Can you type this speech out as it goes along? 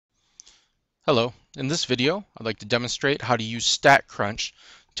Hello, in this video I'd like to demonstrate how to use Statcrunch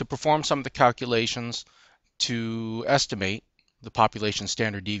to perform some of the calculations to estimate the population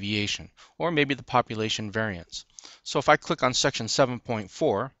standard deviation or maybe the population variance. So if I click on section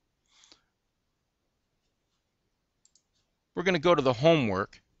 7.4, we're going to go to the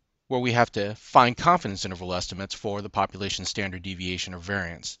homework where we have to find confidence interval estimates for the population standard deviation or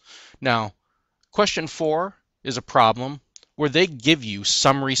variance. Now, question 4 is a problem where they give you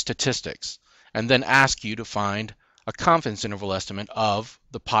summary statistics and then ask you to find a confidence interval estimate of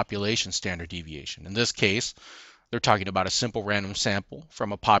the population standard deviation. In this case, they're talking about a simple random sample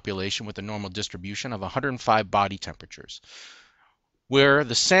from a population with a normal distribution of 105 body temperatures, where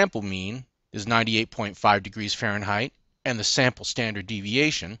the sample mean is 98.5 degrees Fahrenheit and the sample standard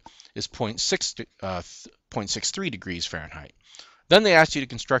deviation is 0.63 degrees Fahrenheit. Then they asked you to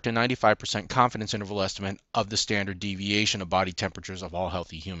construct a 95% confidence interval estimate of the standard deviation of body temperatures of all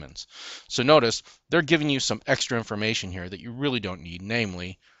healthy humans. So notice they're giving you some extra information here that you really don't need,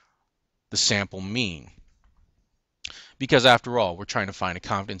 namely the sample mean. Because after all, we're trying to find a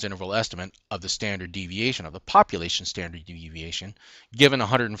confidence interval estimate of the standard deviation, of the population standard deviation, given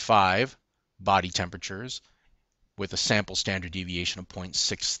 105 body temperatures with a sample standard deviation of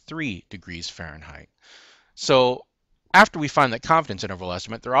 0.63 degrees Fahrenheit. So after we find that confidence interval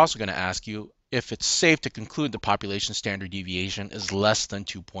estimate, they're also going to ask you if it's safe to conclude the population standard deviation is less than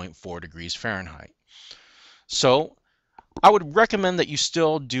 2.4 degrees Fahrenheit. So I would recommend that you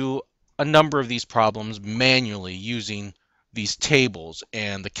still do a number of these problems manually using these tables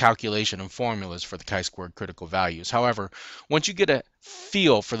and the calculation and formulas for the chi-squared critical values. However, once you get a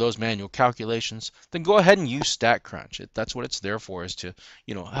feel for those manual calculations, then go ahead and use Statcrunch. That's what it's there for, is to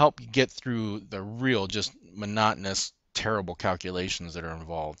help you get through the real just monotonous terrible calculations that are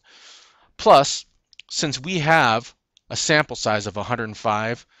involved. Plus, since we have a sample size of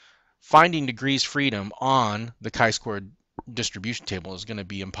 105, finding degrees freedom on the chi-squared distribution table is going to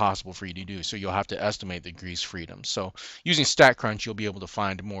be impossible for you to do, so you'll have to estimate the degrees freedom. So using Statcrunch, you'll be able to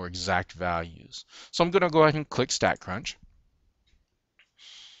find more exact values. So I'm going to go ahead and click Statcrunch.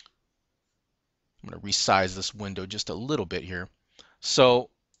 I'm going to resize this window just a little bit here. So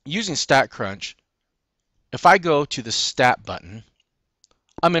using Statcrunch, if I go to the Stat button,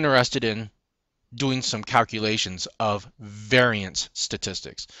 I'm interested in doing some calculations of variance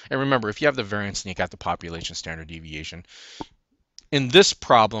statistics. And remember, if you have the variance and you got the population standard deviation, in this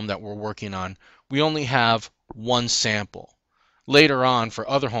problem that we're working on, we only have one sample. Later on, for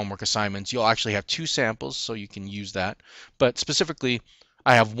other homework assignments, you'll actually have two samples, so you can use that. But specifically,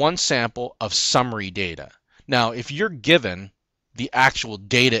 I have one sample of summary data. Now, if you're given the actual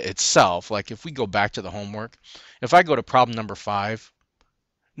data itself, like if we go back to the homework, if I go to problem number 5,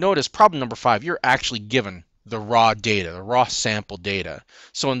 notice problem number 5, you're actually given the raw data, the raw sample data.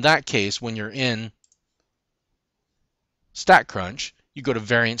 So in that case, when you're in Statcrunch, you go to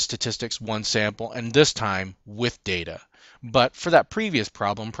variance statistics, one sample, and this time with data. But for that previous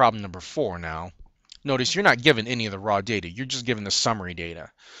problem, problem number 4 now, notice you're not given any of the raw data, you're just given the summary data.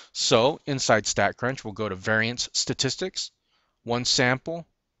 So inside Statcrunch, we'll go to variance statistics, one sample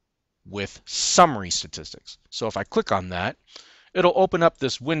with summary statistics. So if I click on that, it'll open up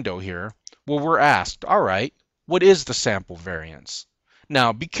this window here where we're asked, all right, what is the sample variance?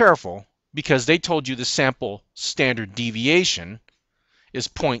 Now be careful, because they told you the sample standard deviation is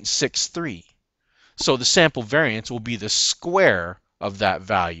 0.63. So the sample variance will be the square of that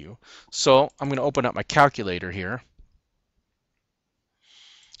value. So I'm going to open up my calculator here,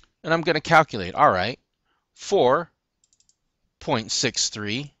 and I'm going to calculate, all right, for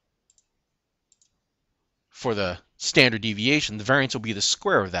 0.63 for the standard deviation, the variance will be the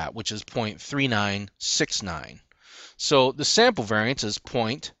square of that, which is 0.3969. So the sample variance is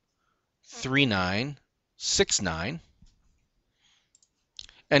 0.3969.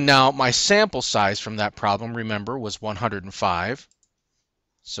 And now my sample size from that problem, remember, was 105.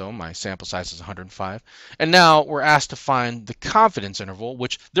 So my sample size is 105. And now we're asked to find the confidence interval,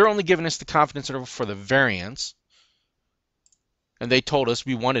 which they're only giving us the confidence interval for the variance. And they told us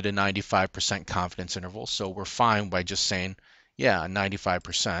we wanted a 95% confidence interval, so we're fine by just saying, yeah,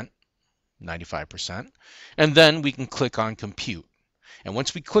 95%. And then we can click on Compute. And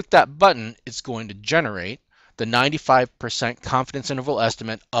once we click that button, it's going to generate the 95% confidence interval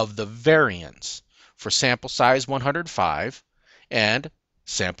estimate of the variance for sample size 105 and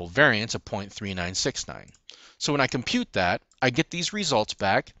sample variance of 0.3969. So when I compute that, I get these results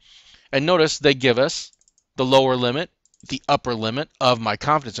back. And notice they give us the lower limit, the upper limit of my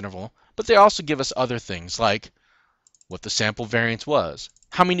confidence interval, but they also give us other things like what the sample variance was,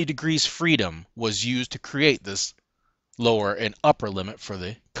 how many degrees freedom was used to create this lower and upper limit for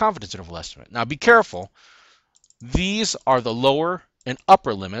the confidence interval estimate. Now be careful. These are the lower and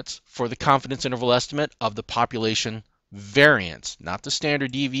upper limits for the confidence interval estimate of the population variance, not the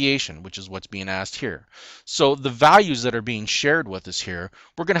standard deviation, which is what's being asked here. So the values that are being shared with us here,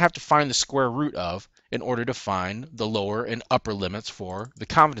 we're going to have to find the square root of in order to find the lower and upper limits for the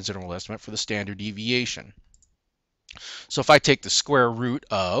confidence interval estimate for the standard deviation. So if I take the square root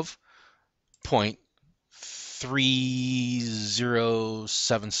of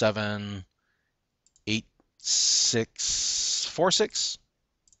 0.30778646,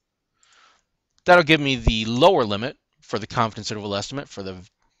 that'll give me the lower limit for the confidence interval estimate for the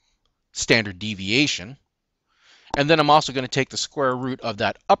standard deviation. And then I'm also going to take the square root of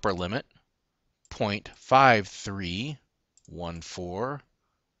that upper limit,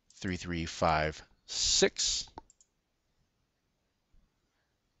 0.53143356.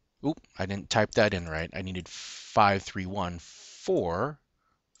 Oop, I didn't type that in right. I needed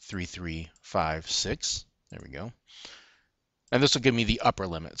 53143356. There we go. And this will give me the upper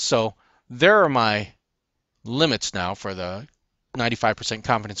limit. So there are my limits now for the 95%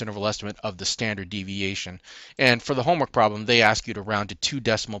 confidence interval estimate of the standard deviation. And for the homework problem, they ask you to round to 2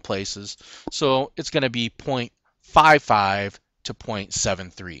 decimal places. So it's going to be 0.55 to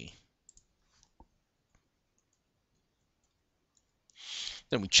 0.73.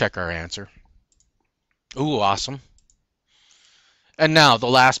 Then we check our answer. Ooh, awesome. And now the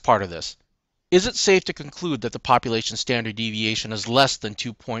last part of this. Is it safe to conclude that the population standard deviation is less than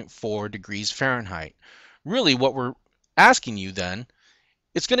 2.4 degrees Fahrenheit? Really, what we're asking you then,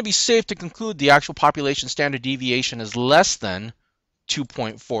 it's going to be safe to conclude the actual population standard deviation is less than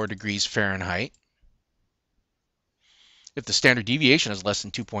 2.4 degrees Fahrenheit. If the standard deviation is less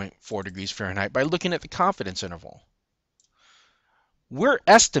than 2.4 degrees Fahrenheit by looking at the confidence interval. We're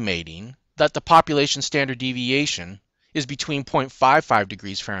estimating that the population standard deviation is between 0.55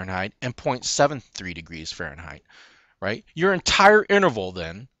 degrees Fahrenheit and 0.73 degrees Fahrenheit, right? Your entire interval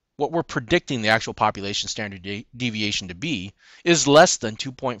then, what we're predicting the actual population standard deviation to be, is less than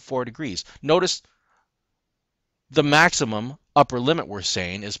 2.4 degrees. Notice the maximum upper limit we're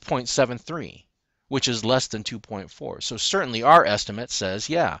saying is 0.73, which is less than 2.4. So certainly our estimate says,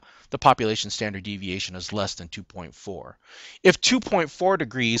 yeah, the population standard deviation is less than 2.4. If 2.4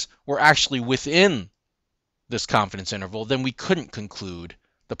 degrees were actually within this confidence interval, then we couldn't conclude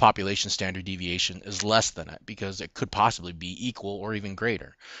the population standard deviation is less than it because it could possibly be equal or even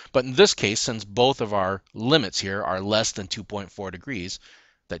greater. But in this case, since both of our limits here are less than 2.4 degrees,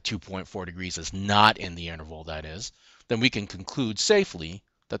 that 2.4 degrees is not in the interval, that is, then we can conclude safely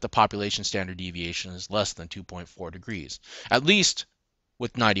that the population standard deviation is less than 2.4 degrees, at least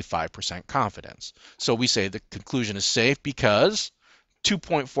with 95% confidence. So we say the conclusion is safe because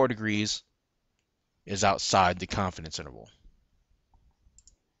 2.4 degrees is outside the confidence interval.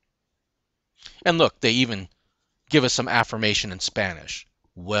 And look, they even give us some affirmation in Spanish.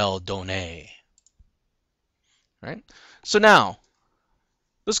 Well done. Right? So now,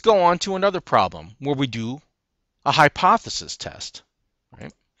 let's go on to another problem where we do a hypothesis test.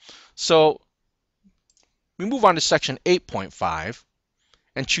 Right? So we move on to section 8.5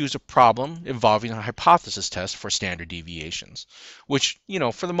 and choose a problem involving a hypothesis test for standard deviations, which,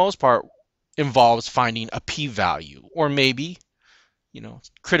 for the most part, involves finding a p-value or maybe,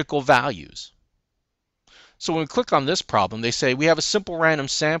 critical values. So when we click on this problem, they say we have a simple random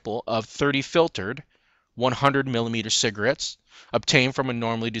sample of 30 filtered 100 millimeter cigarettes obtained from a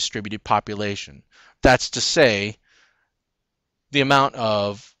normally distributed population. That's to say, the amount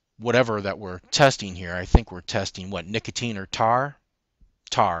of whatever that we're testing here, I think we're testing what, nicotine or tar?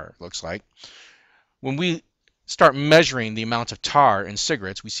 Tar, looks like. When we start measuring the amounts of tar in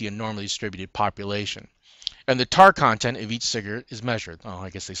cigarettes, we see a normally distributed population. And the tar content of each cigarette is measured. Oh, I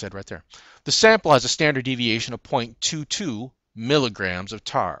guess they said right there. The sample has a standard deviation of 0.22 milligrams of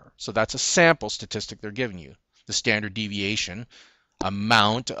tar. So that's a sample statistic they're giving you. The standard deviation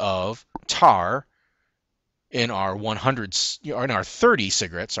amount of tar in our 30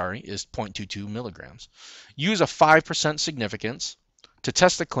 cigarettes, is 0.22 milligrams. Use a 5% significance to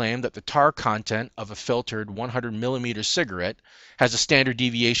test the claim that the tar content of a filtered 100 millimeter cigarette has a standard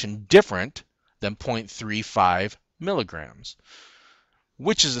deviation different than 0.35 milligrams,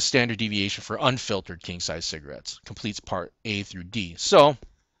 which is the standard deviation for unfiltered king-size cigarettes. Completes part A through D. So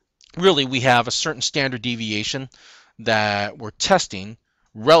really we have a certain standard deviation that we're testing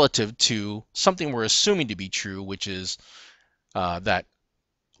relative to something we're assuming to be true, which is that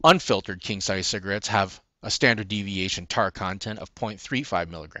unfiltered king-size cigarettes have a standard deviation tar content of 0.35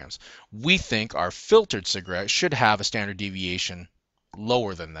 milligrams. We think our filtered cigarette should have a standard deviation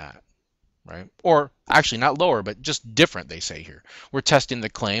lower than that. right? Or actually not lower, but just different, they say here. We're testing the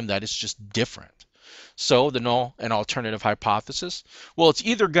claim that it's just different. So the null and alternative hypothesis, well, it's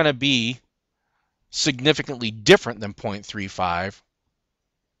either going to be significantly different than 0.35,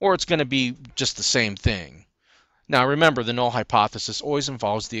 or it's going to be just the same thing. Now remember, the null hypothesis always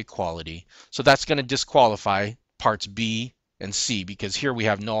involves the equality, so that's going to disqualify parts B and C, because here we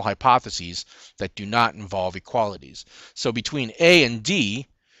have null hypotheses that do not involve equalities. So between A and D,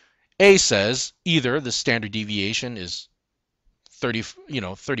 A says either the standard deviation is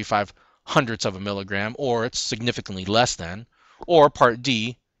 35 hundredths of a milligram, or it's significantly less than, or part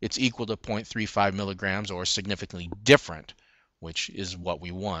D, it's equal to 0.35 milligrams or significantly different, which is what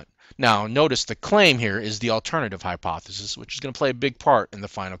we want. Now, notice the claim here is the alternative hypothesis, which is going to play a big part in the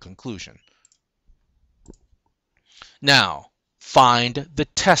final conclusion. Now, find the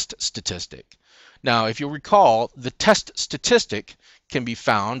test statistic. Now, if you'll recall, the test statistic can be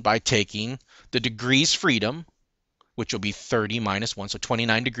found by taking the degrees freedom, which will be 30 minus 1, so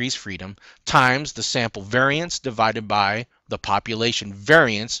 29 degrees freedom, times the sample variance divided by the population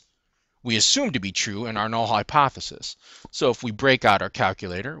variance we assume to be true in our null hypothesis. So if we break out our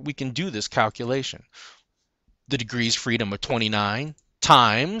calculator, we can do this calculation. The degrees freedom of 29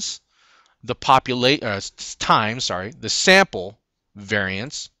 times the the sample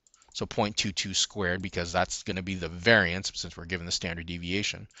variance, so 0.22 squared, because that's going to be the variance since we're given the standard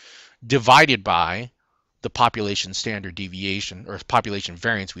deviation, divided by the population standard deviation, or population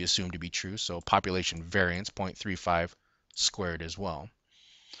variance we assume to be true, so population variance 0.35 squared as well.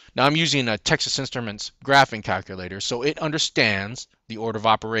 Now I'm using a Texas Instruments graphing calculator, so it understands the order of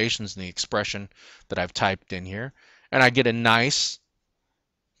operations and the expression that I've typed in here, and I get a nice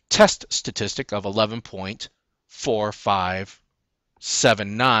test statistic of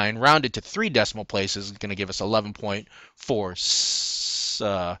 11.4579, rounded to 3 decimal places is going to give us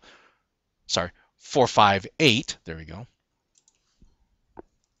 458. There we go.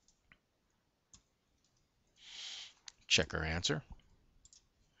 Check our answer.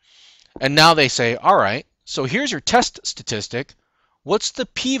 And now they say, all right, so here's your test statistic. What's the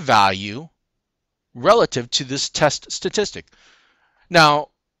p-value relative to this test statistic? Now,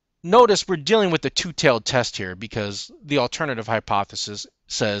 notice we're dealing with the two-tailed test here, because the alternative hypothesis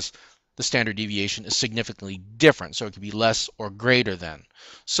says the standard deviation is significantly different, so it could be less or greater than.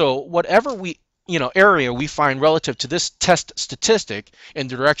 So whatever area we find relative to this test statistic in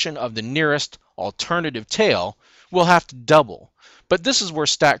the direction of the nearest alternative tail, we'll have to double. But this is where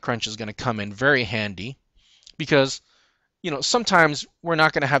Statcrunch is going to come in very handy, because sometimes we're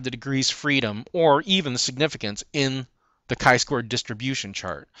not going to have the degrees freedom or even the significance in the chi-squared distribution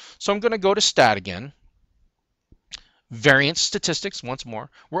chart. So I'm going to go to Stat again. Variance statistics once more.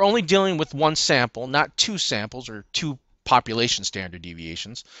 We're only dealing with one sample, not 2 samples or 2 population standard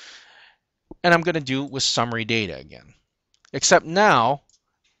deviations. And I'm going to do it with summary data again. Except now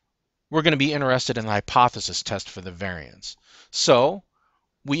we're going to be interested in the hypothesis test for the variance. So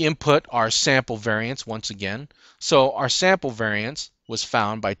we input our sample variance once again. So our sample variance was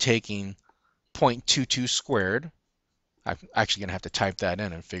found by taking 0.22 squared. I'm actually going to have to type that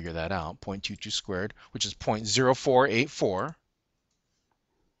in and figure that out. 0.22 squared, which is 0.0484.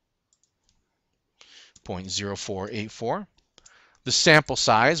 0.0484. The sample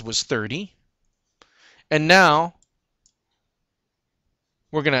size was 30. And now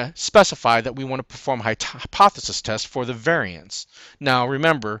we're going to specify that we want to perform a hypothesis test for the variance. Now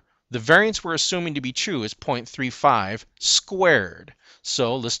remember, the variance we're assuming to be true is 0.35 squared.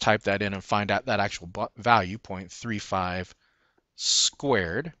 So let's type that in and find out that actual value, 0.35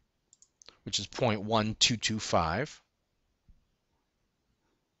 squared, which is 0.1225.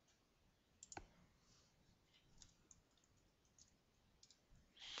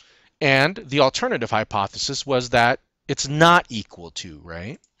 And the alternative hypothesis was that it's not equal to,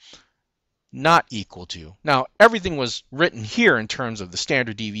 right? Not equal to. Now, everything was written here in terms of the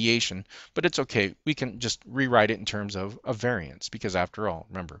standard deviation, but it's okay. We can just rewrite it in terms of a variance, because after all,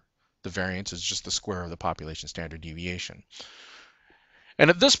 remember, the variance is just the square of the population standard deviation. And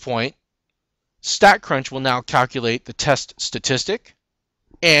at this point, Statcrunch will now calculate the test statistic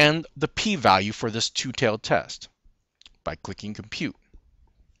and the p-value for this two-tailed test by clicking Compute.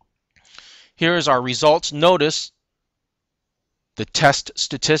 Here is our results. Notice the test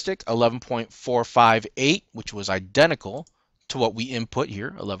statistic, 11.458, which was identical to what we input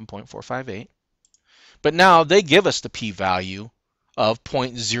here, 11.458. But now they give us the p-value of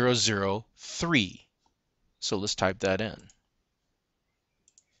 0.003. So let's type that in.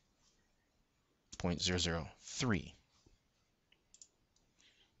 0.003.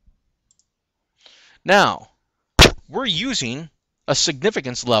 Now, we're using a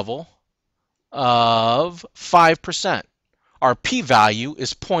significance level of 5%. Our p-value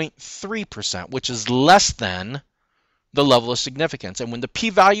is 0.3%, which is less than the level of significance. And when the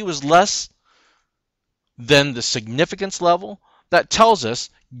p-value is less than the significance level, that tells us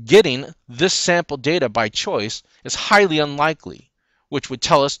getting this sample data by choice is highly unlikely, which would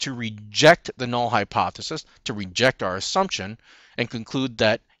tell us to reject the null hypothesis, to reject our assumption, and conclude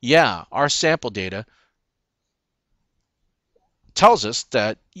that, yeah, our sample data tells us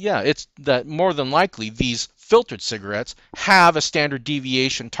that, yeah, it's that more than likely these filtered cigarettes have a standard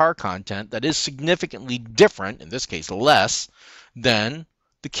deviation tar content that is significantly different, in this case less, than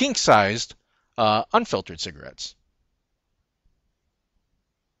the king-sized unfiltered cigarettes.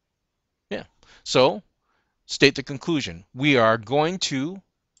 Yeah. So, state the conclusion. We are going to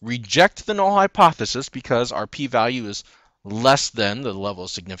reject the null hypothesis because our p-value is less than the level of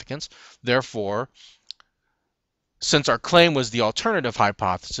significance. Therefore, since our claim was the alternative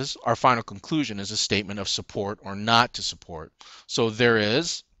hypothesis, our final conclusion is a statement of support or not to support. So there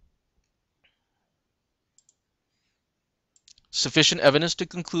is sufficient evidence to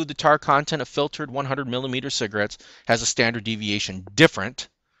conclude the tar content of filtered 100 millimeter cigarettes has a standard deviation different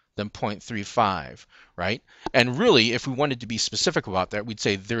than 0.35, right? And really, if we wanted to be specific about that, we'd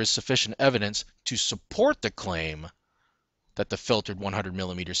say there is sufficient evidence to support the claim that the filtered 100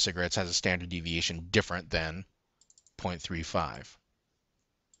 millimeter cigarettes has a standard deviation different than 0.35.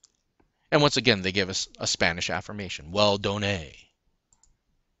 And once again, they give us a Spanish affirmation. Well done.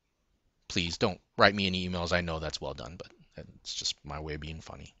 Please don't write me any emails. I know that's well done, but it's just my way of being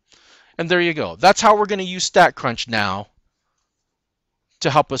funny. And there you go. That's how we're going to use Statcrunch now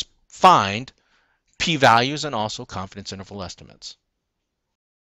to help us find p-values and also confidence interval estimates.